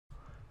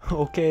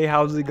Okay,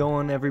 how's it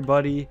going,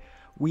 everybody?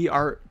 We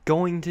are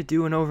going to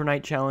do an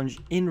overnight challenge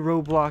in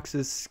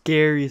Roblox's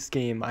scariest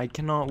game. I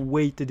cannot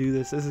wait to do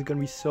this. This is going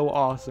to be so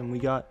awesome. We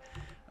got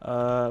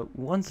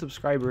one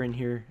subscriber in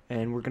here,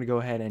 and we're going to go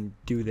ahead and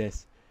do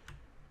this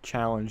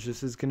challenge.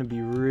 This is going to be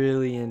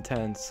really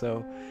intense.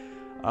 So,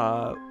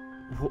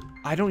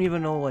 I don't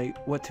even know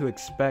what to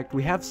expect.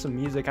 We have some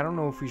music. I don't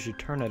know if we should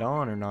turn it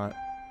on or not.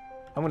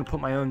 I'm going to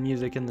put my own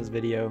music in this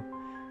video.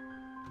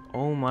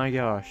 Oh my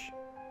gosh.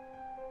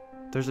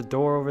 There's a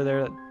door over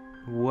there.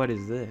 What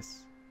is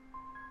this?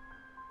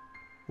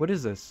 What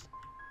is this?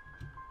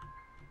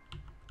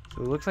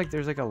 So it looks like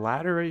there's like a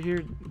ladder right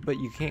here, but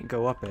you can't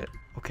go up it.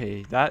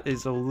 Okay, that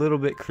is a little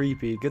bit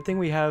creepy. Good thing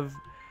we have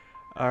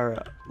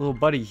our little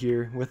buddy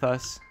here with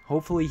us.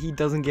 Hopefully he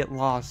doesn't get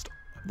lost.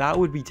 That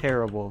would be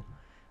terrible.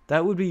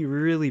 That would be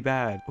really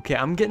bad. Okay,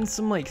 I'm getting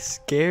some like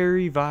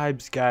scary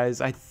vibes, guys.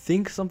 I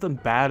think something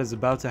bad is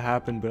about to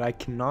happen, but I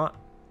cannot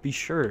be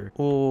sure.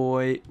 Oh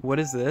wait, what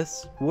is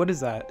this? What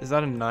is that? Is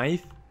that a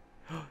knife?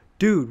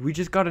 Dude, we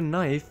just got a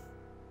knife.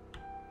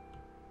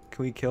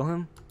 Can we kill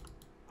him?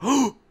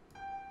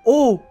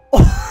 Oh!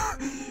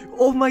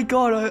 Oh my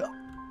god,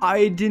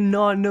 I did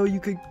not know you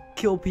could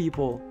kill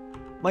people.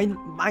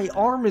 My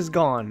arm is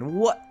gone.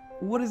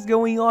 What is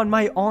going on?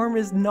 My arm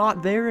is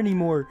not there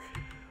anymore.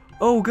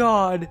 Oh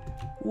god,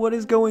 what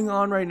is going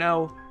on right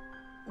now?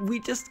 We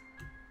just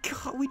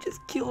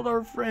killed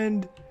our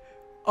friend.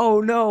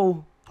 Oh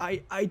no.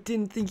 I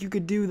didn't think you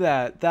could do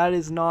that. That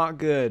is not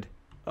good.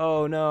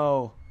 Oh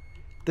no.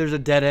 There's a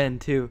dead end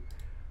too.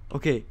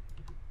 Okay.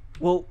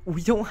 Well,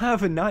 we don't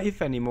have a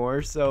knife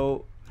anymore,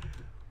 so...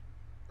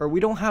 Or we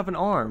don't have an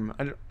arm.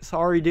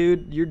 Sorry,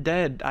 dude. You're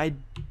dead.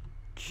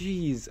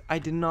 Jeez. I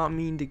did not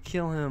mean to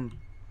kill him.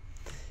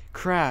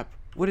 Crap.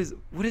 What is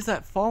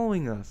that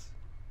following us?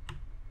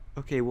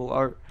 Okay,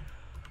 well,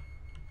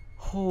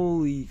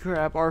 holy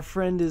crap. Our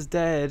friend is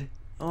dead.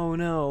 Oh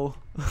no.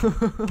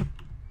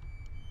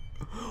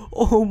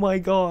 Oh my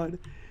god.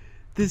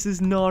 This is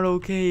not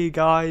okay,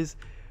 guys.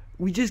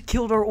 We just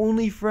killed our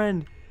only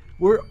friend.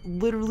 We're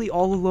literally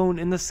all alone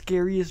in the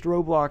scariest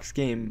Roblox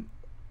game.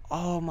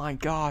 Oh my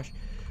gosh.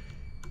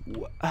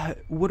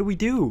 What do we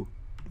do?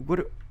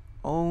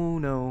 Oh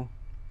no.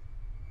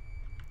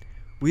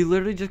 We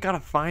literally just gotta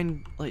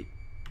find, like,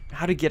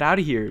 how to get out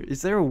of here.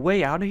 Is there a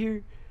way out of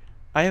here?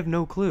 I have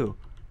no clue.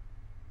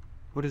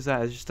 What is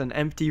that? It's just an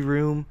empty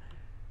room.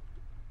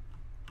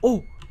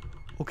 Oh!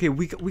 Okay,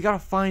 we gotta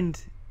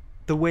find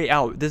the way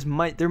out.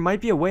 There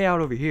might be a way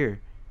out over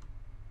here.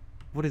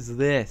 What is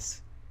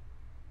this?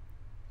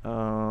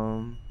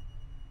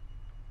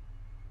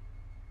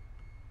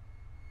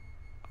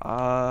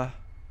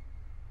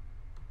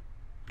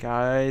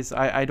 Guys,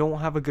 I don't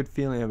have a good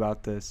feeling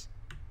about this.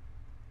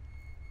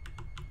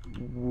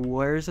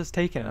 Where is this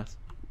taking us?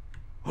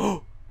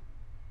 Oh!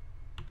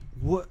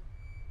 What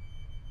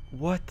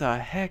the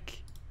heck?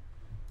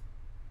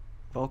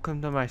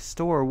 Welcome to my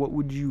store. What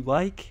would you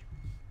like?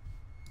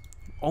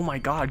 Oh my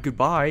god,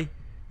 goodbye.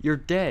 You're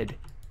dead.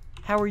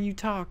 How are you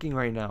talking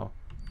right now?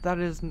 That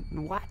is...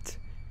 What?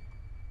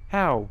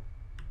 How?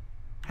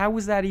 How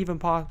was that even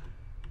possible?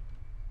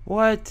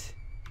 What?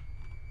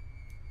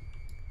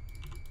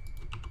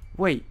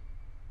 Wait.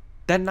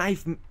 That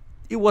knife...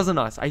 It wasn't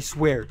us, I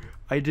swear.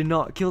 I did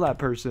not kill that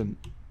person.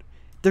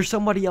 There's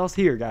somebody else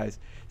here, guys.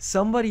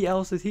 Somebody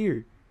else is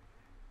here.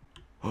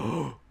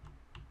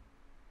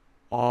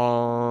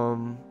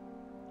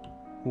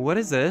 What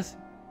is this?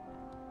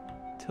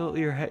 Tilt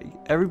your head.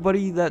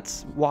 Everybody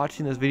that's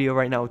watching this video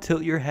right now,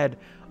 tilt your head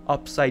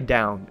upside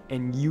down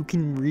and you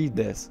can read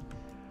this.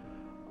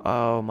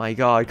 Oh my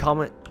god.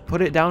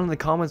 Put it down in the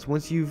comments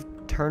once you've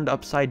turned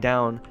upside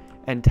down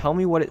and tell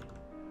me what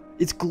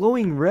it's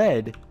glowing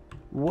red.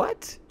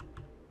 What?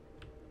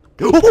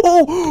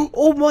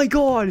 Oh my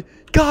god.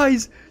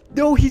 Guys,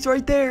 no, he's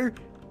right there.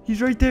 He's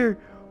right there.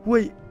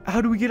 Wait, how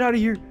do we get out of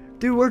here?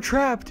 Dude, we're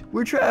trapped.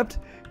 We're trapped.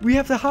 We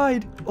have to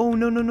hide. Oh,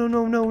 no, no, no,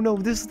 no, no, no.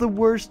 This is the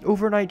worst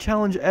overnight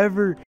challenge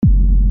ever.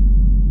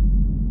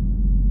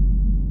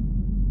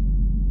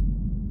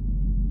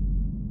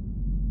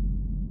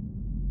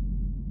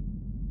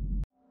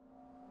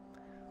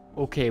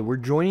 Okay, we're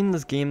joining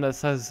this game that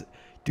says,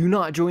 do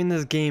not join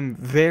this game.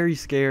 Very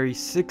scary.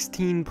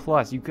 16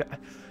 plus. You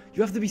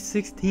have to be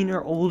 16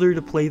 or older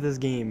to play this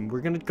game.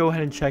 We're going to go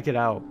ahead and check it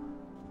out.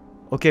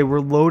 Okay, we're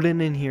loading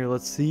in here.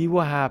 Let's see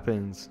what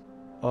happens.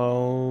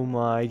 Oh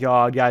my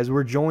god, guys,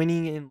 we're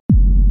joining in.